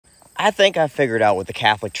I think I've figured out what the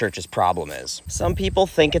Catholic Church's problem is. Some people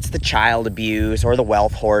think it's the child abuse or the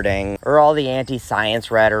wealth hoarding or all the anti-science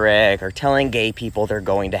rhetoric or telling gay people they're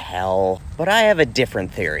going to hell. But I have a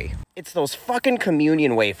different theory. It's those fucking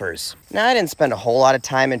communion wafers. Now, I didn't spend a whole lot of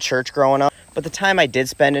time in church growing up, but the time I did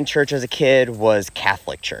spend in church as a kid was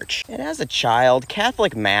Catholic church. And as a child,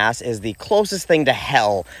 Catholic Mass is the closest thing to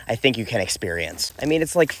hell I think you can experience. I mean,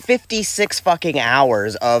 it's like 56 fucking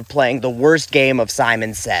hours of playing the worst game of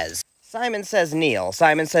Simon Says. Simon says kneel,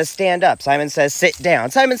 Simon says stand up, Simon says sit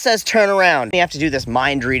down, Simon says turn around. You have to do this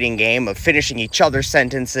mind-reading game of finishing each other's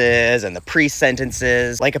sentences and the priest's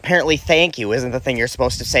sentences. Like, apparently thank you isn't the thing you're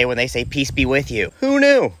supposed to say when they say peace be with you. Who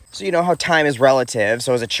knew? So you know how time is relative,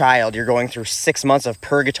 so as a child you're going through 6 months of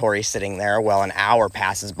purgatory sitting there while an hour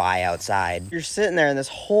passes by outside. You're sitting there, and this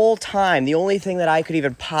whole time the only thing that I could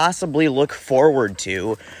even possibly look forward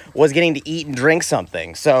to was getting to eat and drink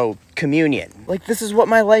something. So communion. Like, this is what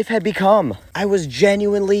my life had become. I was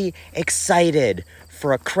genuinely excited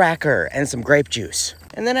for a cracker and some grape juice.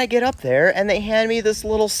 And then I get up there and they hand me this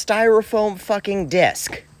little styrofoam fucking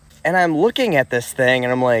disc. And I'm looking at this thing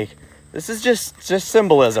and I'm like, this is just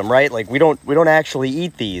symbolism, right? Like, we don't actually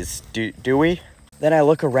eat these, do we? Then I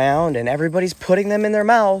look around and everybody's putting them in their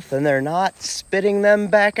mouth and they're not spitting them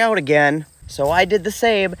back out again. So I did the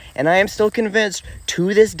same, and I am still convinced,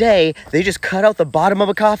 to this day, they just cut out the bottom of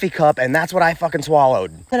a coffee cup, and that's what I fucking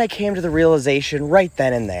swallowed. Then I came to the realization right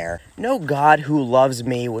then and there, no God who loves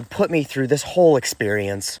me would put me through this whole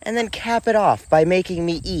experience, and then cap it off by making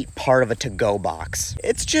me eat part of a to-go box.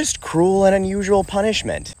 It's just cruel and unusual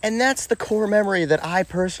punishment. And that's the core memory that I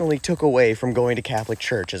personally took away from going to Catholic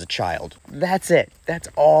church as a child. That's it. That's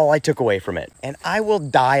all I took away from it. And I will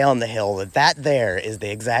die on the hill that there is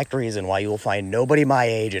the exact reason why you will find nobody my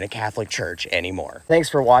age in a Catholic church anymore. Thanks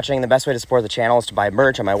for watching. The best way to support the channel is to buy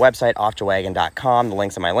merch on my website, offjoewagon.com. The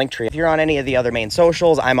link's in my link tree. If you're on any of the other main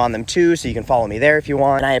socials, I'm on them too, so you can follow me there if you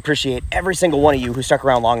want. And I appreciate every single one of you who stuck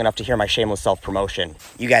around long enough to hear my shameless self-promotion.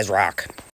 You guys rock.